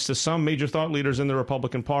words to some major thought leaders in the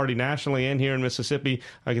Republican Party nationally and here in Mississippi.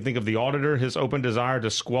 I can think of the auditor, his open desire to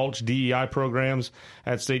squelch DEI programs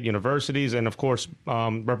at state universities. And, of course,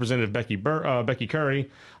 Representative Becky Curry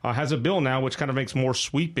has a bill now which kind of makes more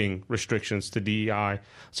sweeping restrictions to DEI.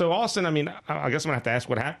 So, Austin, I guess I'm going to have to ask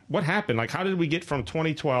what happened. Like, how did we get from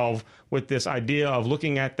 2012 with this idea of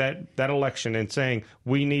looking at that that election and saying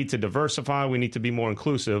we need to diversify, we need to be more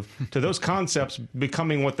inclusive, to those concepts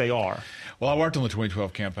becoming what they are? Well, I worked on the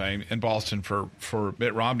 2012 campaign in Boston for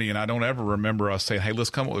Mitt Romney, and I don't ever remember us saying, hey, let's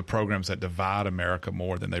come up with programs that divide America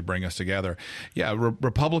more than they bring us together. Yeah,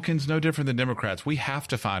 Republicans, no different than Democrats. We have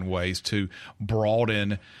to find ways to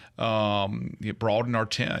broaden our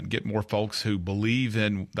tent, get more folks who believe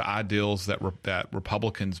in the ideals that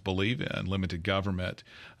Republicans believe in, limited government,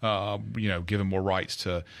 giving more rights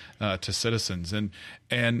to citizens.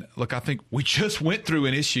 And look, I think we just went through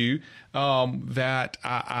an issue that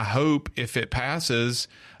I hope, if it passes,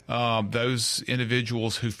 those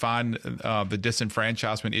individuals who find the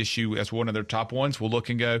disenfranchisement issue as one of their top ones will look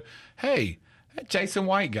and go, hey, that Jason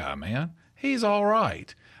White guy, man, he's all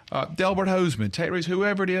right. Delbert Hosemann, Tate Reeves,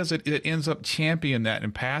 whoever it is that ends up championing that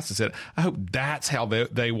and passes it. I hope that's how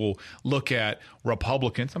they will look at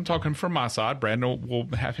Republicans. I'm talking from my side. Brandon will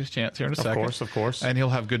have his chance here in a second. Of course. And he'll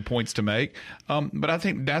have good points to make. But I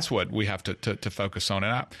think that's what we have to focus on.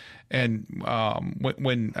 And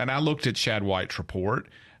I looked at Shad White's report,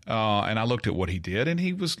 and I looked at what he did, and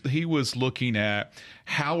he was looking at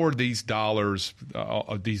how are these dollars,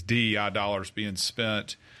 these DEI dollars, being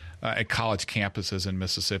spent at college campuses in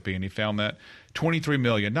Mississippi, and he found that $23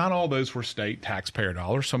 million. Not all those were state taxpayer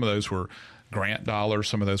dollars. Some of those were grant dollars.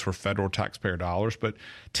 Some of those were federal taxpayer dollars. But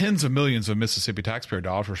tens of millions of Mississippi taxpayer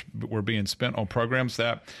dollars were being spent on programs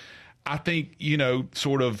that I think,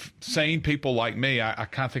 sort of sane people like me, I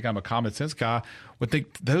kind of think I'm a common sense guy, would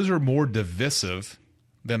think those are more divisive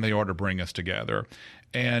than they are to bring us together.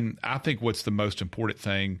 And I think what's the most important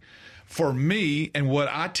thing for me, and what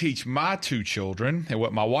I teach my two children and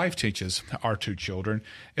what my wife teaches our two children,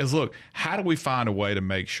 is look, how do we find a way to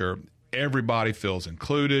make sure everybody feels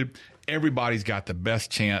included, everybody's got the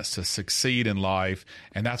best chance to succeed in life?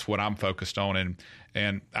 And that's what I'm focused on.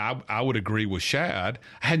 And I would agree with Shad.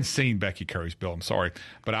 I hadn't seen Becky Curry's bill, I'm sorry,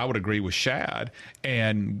 but I would agree with Shad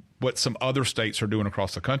and what some other states are doing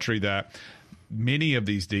across the country, that many of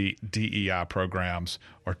these DEI programs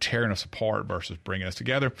are tearing us apart versus bringing us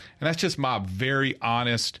together. And that's just my very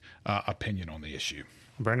honest opinion on the issue.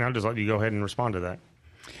 Brandon, I'll just let you go ahead and respond to that.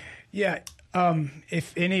 Yeah.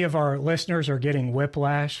 If any of our listeners are getting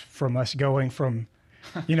whiplash from us going from,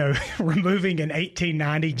 removing an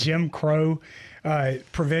 1890 Jim Crow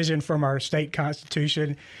provision from our state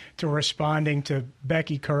constitution to responding to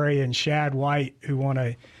Becky Curry and Shad White, who want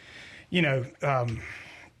to,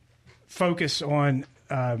 focus on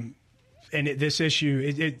this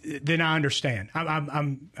issue, then I understand.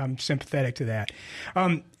 I'm sympathetic to that.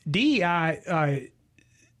 DEI,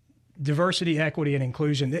 diversity, equity, and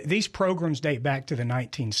inclusion. These programs date back to the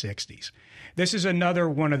 1960s. This is another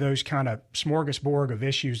one of those kind of smorgasbord of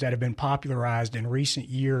issues that have been popularized in recent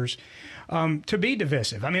years to be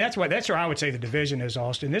divisive. I mean, that's where I would say the division is,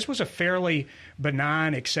 Austin. This was a fairly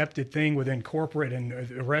benign, accepted thing within corporate and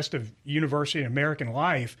the rest of university and American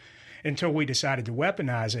life, until we decided to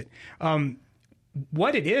weaponize it.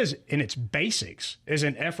 What it is in its basics is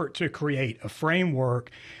an effort to create a framework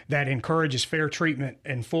that encourages fair treatment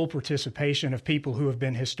and full participation of people who have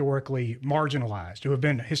been historically marginalized, who have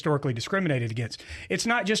been historically discriminated against. It's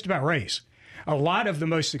not just about race. A lot of the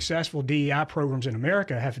most successful DEI programs in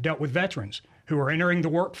America have dealt with veterans who are entering the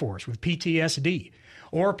workforce with PTSD,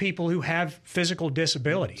 or people who have physical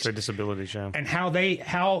disabilities. So disabilities, yeah. And how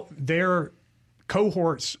their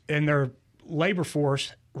cohorts in their labor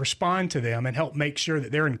force respond to them and help make sure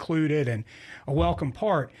that they're included and a welcome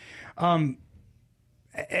part. And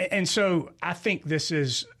so I think this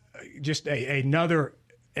is just another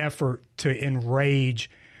effort to enrage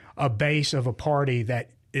a base of a party that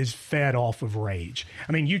is fed off of rage.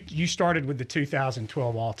 I mean, you started with the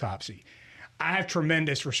 2012 autopsy. I have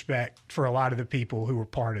tremendous respect for a lot of the people who were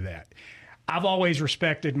part of that. I've always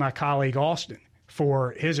respected my colleague Austin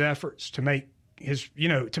for his efforts to make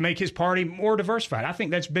his party more diversified. I think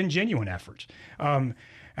that's been genuine efforts. And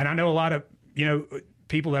I know a lot of,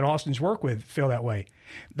 people that Austin's worked with feel that way.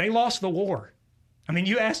 They lost the war. I mean,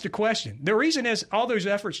 you asked a question. The reason is all those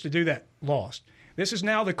efforts to do that lost. This is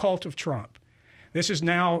now the cult of Trump. This is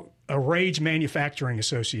now a rage manufacturing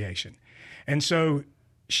association. And so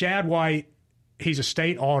Shad White, he's a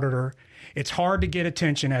state auditor. It's hard to get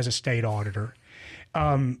attention as a state auditor.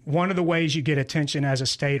 One of the ways you get attention as a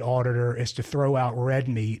state auditor is to throw out red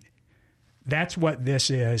meat. That's what this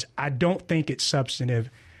is. I don't think it's substantive.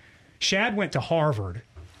 Shad went to Harvard.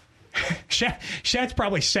 Shad's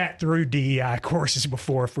probably sat through DEI courses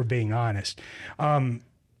before, if we're being honest.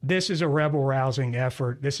 this is a rebel-rousing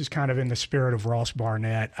effort. This is kind of in the spirit of Ross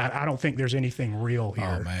Barnett. I don't think there's anything real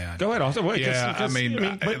here. Oh man, go ahead. Also, wait, yeah,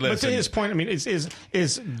 but to his point, I mean,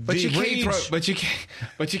 but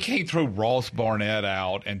you can't throw Ross Barnett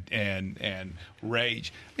out and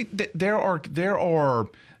rage. I mean, there are,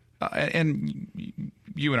 and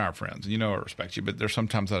you and I are friends. You know I respect you, but there's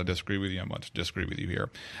sometimes that I disagree with you. I'm going to disagree with you here.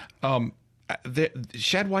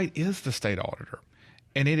 Shad White is the state auditor.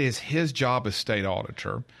 And it is his job as state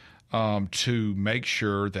auditor to make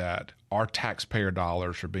sure that our taxpayer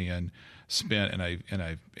dollars are being spent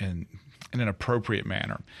in an appropriate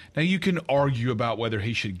manner. Now, you can argue about whether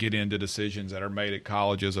he should get into decisions that are made at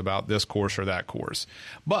colleges about this course or that course,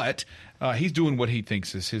 but he's doing what he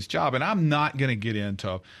thinks is his job. And I'm not going to get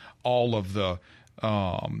into all of the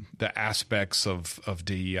aspects of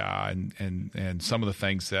DEI and some of the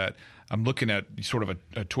things that I'm looking at, sort of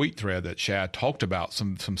a tweet thread that Shad talked about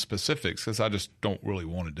some specifics, because I just don't really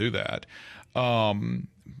want to do that. I'm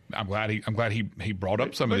glad he brought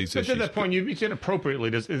up some of these issues. But to that point, you said appropriately.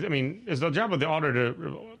 Is the job of the auditor,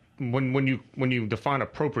 when you define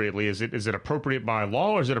appropriately, is it appropriate by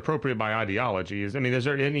law or is it appropriate by ideology? Is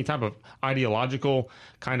there any type of ideological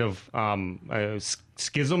kind of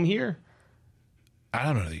schism here? I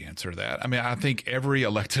don't know the answer to that. I mean, I think every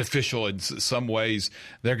elected official, in some ways,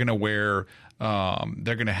 they're going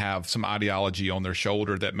to have some ideology on their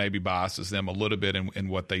shoulder that maybe biases them a little bit in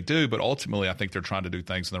what they do. But ultimately, I think they're trying to do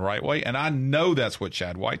things in the right way. And I know that's what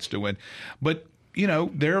Shad White's doing. But,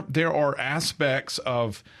 there are aspects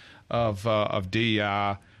of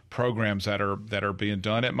DEI programs that are being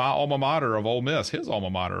done at my alma mater of Ole Miss, his alma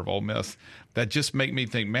mater of Ole Miss, that just make me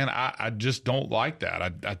think, man, I just don't like that.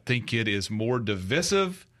 I think it is more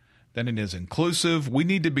divisive than it is inclusive. We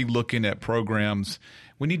need to be looking at programs.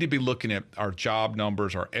 We need to be looking at our job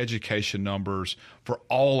numbers, our education numbers for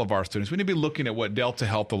all of our students. We need to be looking at what Delta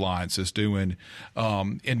Health Alliance is doing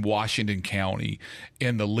in Washington County,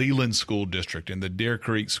 in the Leland School District, in the Deer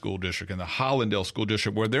Creek School District, in the Hollandale School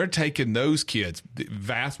District, where they're taking those kids,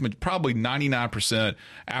 probably 99%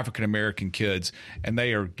 African-American kids, and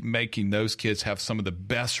they are making those kids have some of the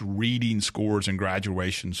best reading scores and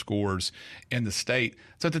graduation scores in the state,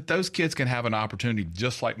 so that those kids can have an opportunity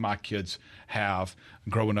just like my kids have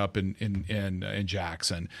growing up in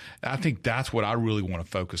Jackson. I think that's what I really want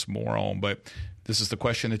to focus more on. But this is the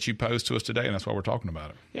question that you posed to us today, and that's why we're talking about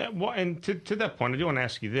it. Yeah, well, and to that point, I do want to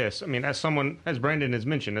ask you this. I mean, as Brandon has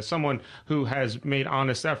mentioned, as someone who has made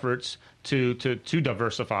honest efforts to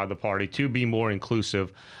diversify the party, to be more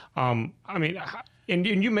inclusive, I mean, and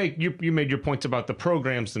you made your points about the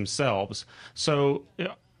programs themselves. So,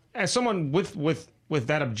 as someone with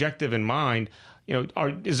that objective in mind,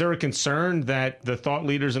 is there a concern that the thought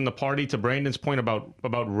leaders in the party, to Brandon's point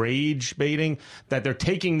about rage baiting, that they're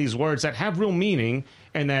taking these words that have real meaning,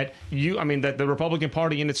 and that that the Republican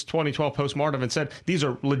Party in its 2012 postmortem had said these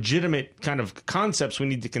are legitimate kind of concepts we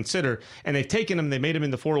need to consider, and they've taken them, they made them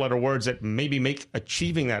into four-letter words that maybe make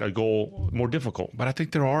achieving that a goal more difficult? But I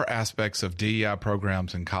think there are aspects of DEI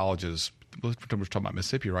programs in colleges, we're talking about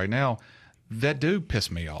Mississippi right now, that do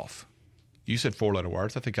piss me off. You said four-letter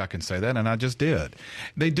words. I think I can say that, and I just did.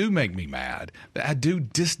 They do make me mad. I do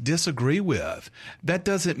disagree with. That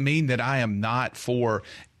doesn't mean that I am not for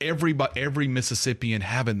every Mississippian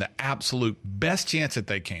having the absolute best chance that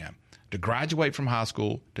they can to graduate from high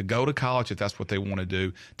school, to go to college if that's what they want to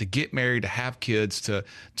do, to get married, to have kids, to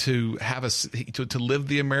live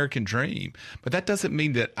the American dream. But that doesn't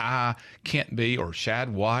mean that I can't be, or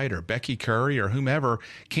Shad White or Becky Curry or whomever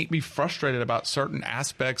can't be frustrated about certain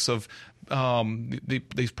aspects of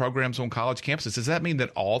these programs on college campuses. Does that mean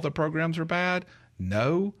that all the programs are bad?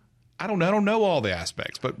 No. I don't know all the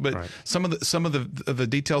aspects, but right. some of the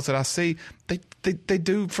details that I see, they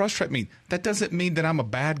do frustrate me. That doesn't mean that I'm a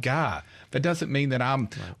bad guy. That doesn't mean that I'm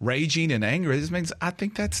raging and angry. It just means I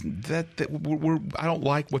think I don't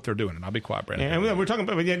like what they're doing. And I'll be quiet, Brandon. And we're talking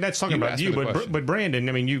about that's talking about you, but Brandon,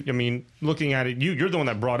 I mean, looking at it, you're the one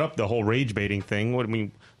that brought up the whole rage baiting thing. What I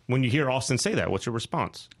mean. When you hear Austin say that, what's your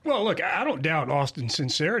response? Well, look, I don't doubt Austin's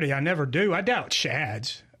sincerity. I never do. I doubt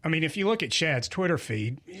Shad's. I mean, if you look at Shad's Twitter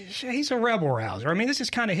feed, he's a rebel rouser. I mean, this is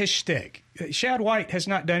kind of his shtick. Shad White has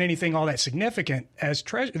not done anything all that significant as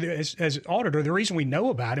auditor. The reason we know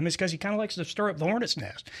about him is because he kind of likes to stir up the hornet's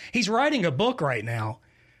nest. He's writing a book right now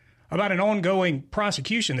about an ongoing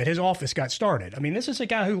prosecution that his office got started. I mean, this is a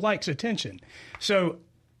guy who likes attention. So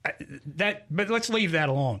but let's leave that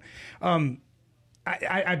alone.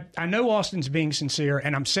 I know Austin's being sincere,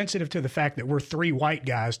 and I'm sensitive to the fact that we're three white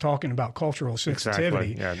guys talking about cultural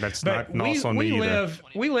sensitivity. Exactly. Yeah, that's not lost on me either.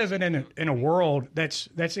 We live in a world that's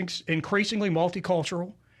increasingly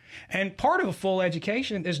multicultural. And part of a full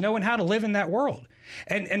education is knowing how to live in that world.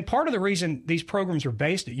 And part of the reason these programs are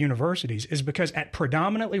based at universities is because at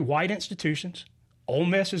predominantly white institutions, Ole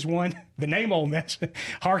Miss is one. The name Ole Miss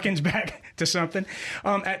harkens back to something.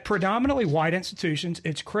 At predominantly white institutions,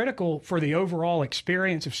 it's critical for the overall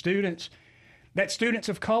experience of students that students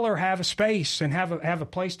of color have a space and have a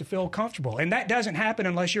place to feel comfortable. And that doesn't happen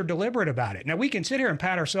unless you're deliberate about it. Now, we can sit here and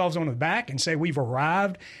pat ourselves on the back and say we've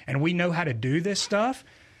arrived and we know how to do this stuff.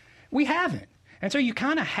 We haven't. And so you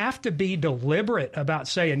kind of have to be deliberate about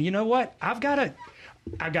saying, you know what, I've got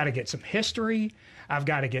to get some history. I've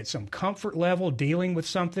got to get some comfort level dealing with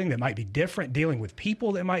something that might be different, dealing with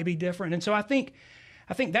people that might be different. And so I think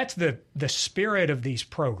that's the spirit of these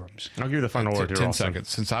programs. I'll give you the final word here. 10 seconds.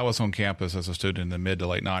 Since I was on campus as a student in the mid to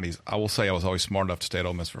late 90s, I will say I was always smart enough to stay at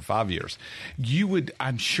Ole Miss for 5 years.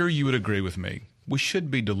 I'm sure you would agree with me. We should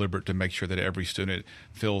be deliberate to make sure that every student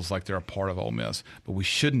feels like they're a part of Ole Miss, but we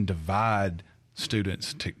shouldn't divide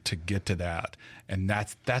students to get to that. And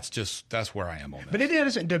that's where I am on this. But it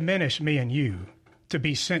doesn't diminish me and you to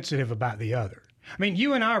be sensitive about the other. I mean,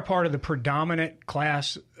 you and I are part of the predominant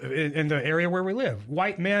class in the area where we live.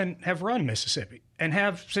 White men have run Mississippi and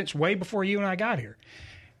have since way before you and I got here.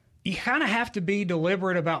 You kind of have to be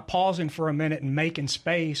deliberate about pausing for a minute and making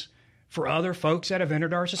space for other folks that have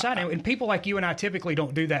entered our society. And people like you and I typically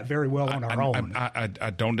don't do that very well on our own. I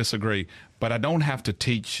don't disagree, but I don't have to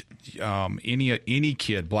teach any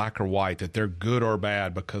kid, black or white, that they're good or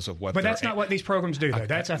bad because of what. But that's not what these programs do, though.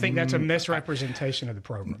 I think that's a misrepresentation of the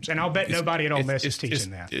programs, and I'll bet nobody at Ole Miss is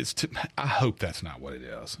teaching that. I hope that's not what it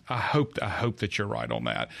is. I hope that you're right on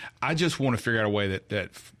that. I just want to figure out a way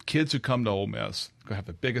that kids who come to Ole Miss, going to have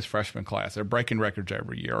the biggest freshman class, they're breaking records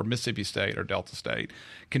every year, or Mississippi State or Delta State,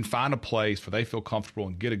 can find a place where they feel comfortable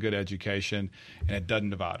and get a good education, and it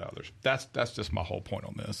doesn't divide others. That's just my whole point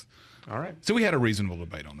on this. All right. So we had a reasonable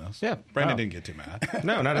debate on this. Yeah. Brandon didn't get too mad.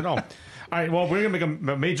 No, not at all. All right. Well, we're going to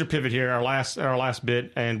make a major pivot here, our last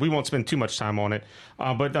bit, and we won't spend too much time on it.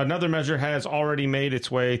 But another measure has already made its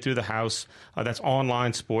way through the House. That's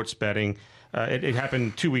online sports betting. It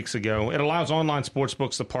happened 2 weeks ago. It allows online sports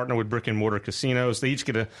books to partner with brick and mortar casinos. They each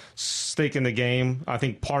get a stake in the game. I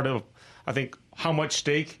think how much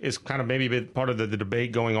stake is kind of maybe part of the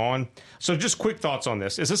debate going on. So just quick thoughts on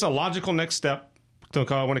this. Is this a logical next step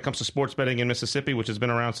when it comes to sports betting in Mississippi, which has been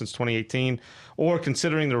around since 2018, or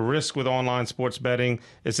considering the risk with online sports betting,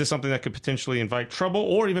 is this something that could potentially invite trouble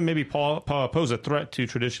or even maybe pose a threat to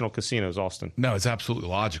traditional casinos, Austin? No, it's absolutely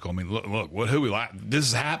logical. I mean, look, this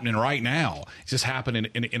is happening right now. It's just happening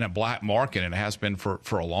in a black market, and it has been for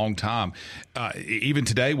a long time. Even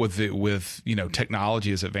today, with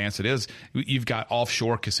technology as advanced as it is, you've got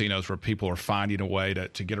offshore casinos where people are finding a way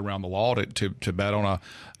to get around the law to bet on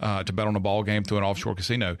a ball game through an offshore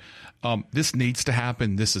casino. This needs to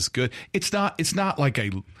happen. This is good. It's not like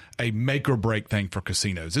a make or break thing for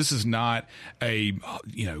casinos. This is not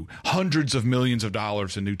hundreds of millions of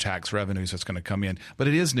dollars in new tax revenues that's going to come in, but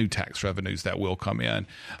it is new tax revenues that will come in.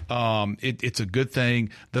 It's a good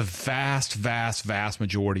thing. The vast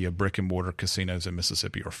majority of brick and mortar casinos in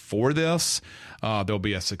Mississippi are for this. There'll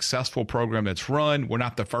be a successful program that's run. We're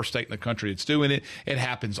not the first state in the country that's doing it. It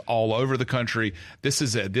happens all over the country. This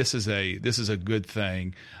is a good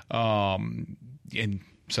thing. And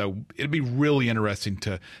so it'd be really interesting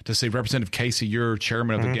to see. Representative Casey, you're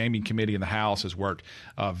chairman of the gaming committee in the House, has worked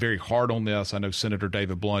very hard on this. I know Senator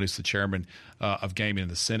David Blunt, who's the chairman of gaming in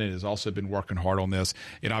the Senate, has also been working hard on this.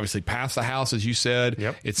 It obviously passed the House, as you said.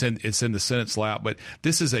 Yep. It's in the Senate's lap, but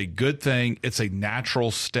this is a good thing. It's a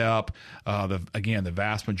natural step. The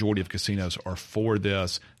vast majority of casinos are for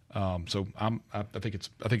this. So I'm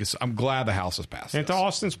glad the House has passed. And to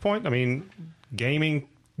Austin's point, I mean,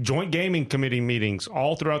 joint gaming committee meetings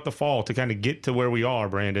all throughout the fall to kind of get to where we are,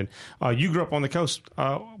 Brandon. You grew up on the coast.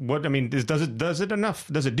 Does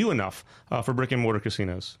it do enough for brick and mortar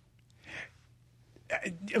casinos?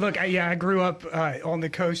 Look, I grew up on the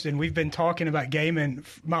coast, and we've been talking about gaming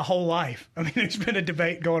my whole life. I mean, there's been a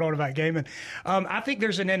debate going on about gaming. I think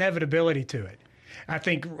there's an inevitability to it. I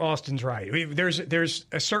think Austin's right. There's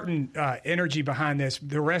a certain energy behind this.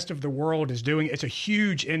 The rest of the world is doing it. It's a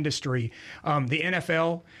huge industry. The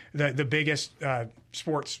NFL, the biggest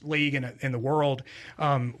sports league in the world,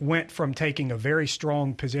 went from taking a very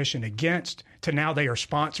strong position against to now they are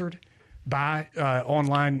sponsored by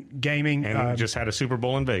online gaming. And just had a Super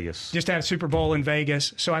Bowl in Vegas. Just had a Super Bowl in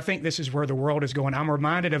Vegas. So I think this is where the world is going. I'm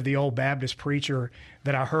reminded of the old Baptist preacher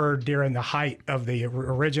that I heard during the height of the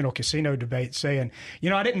original casino debate saying,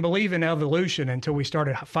 I didn't believe in evolution until we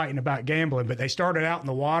started fighting about gambling, but they started out in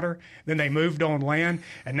the water, then they moved on land,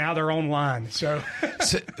 and now they're online.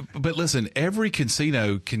 But listen, every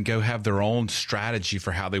casino can go have their own strategy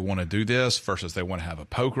for how they want to do this versus they want to have a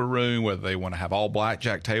poker room, whether they want to have all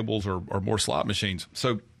blackjack tables or more slot machines.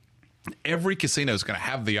 So every casino is going to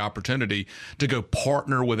have the opportunity to go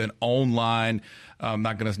partner with an online. I'm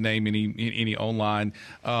not going to name any online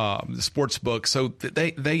sports book. So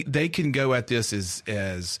they can go at this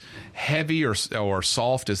as heavy or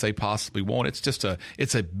soft as they possibly want.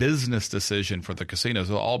 It's a business decision for the casinos.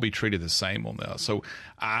 They'll all be treated the same on this. So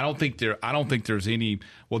I don't think there's any.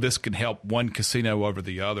 Well, this can help one casino over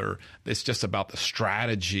the other. It's just about the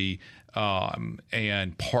strategy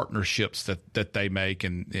and partnerships that they make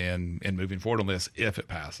and moving forward on this if it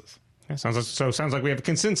passes. Sounds like we have a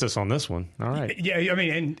consensus on this one. All right. Yeah, I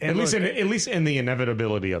mean, and at least in the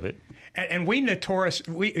inevitability of it. And we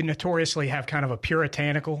notoriously have kind of a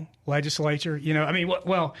puritanical legislature.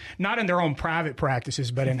 Well, not in their own private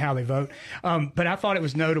practices, but in how they vote. But I thought it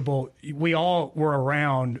was notable. We all were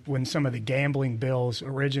around when some of the gambling bills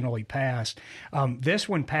originally passed. This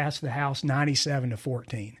one passed the House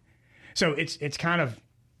 97-14. So it's kind of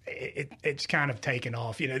taken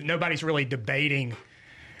off. Nobody's really debating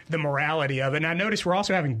the morality of it. And I notice we're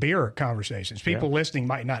also having beer conversations. People listening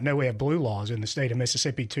might not know we have blue laws in the state of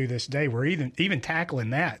Mississippi to this day. We're even tackling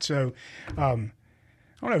that. So I don't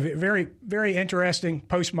know, very, very interesting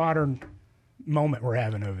postmodern moment we're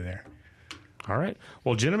having over there. All right.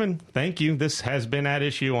 Well, gentlemen, thank you. This has been At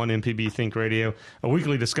Issue on MPB Think Radio, a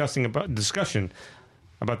weekly discussion about the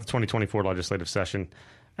 2024 legislative session.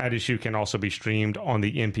 At Issue can also be streamed on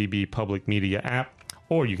the MPB Public Media app,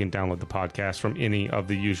 or you can download the podcast from any of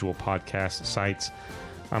the usual podcast sites.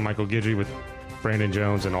 I'm Michael Guidry with Brandon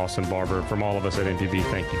Jones and Austin Barber. From all of us at MPB,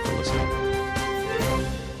 thank you for listening.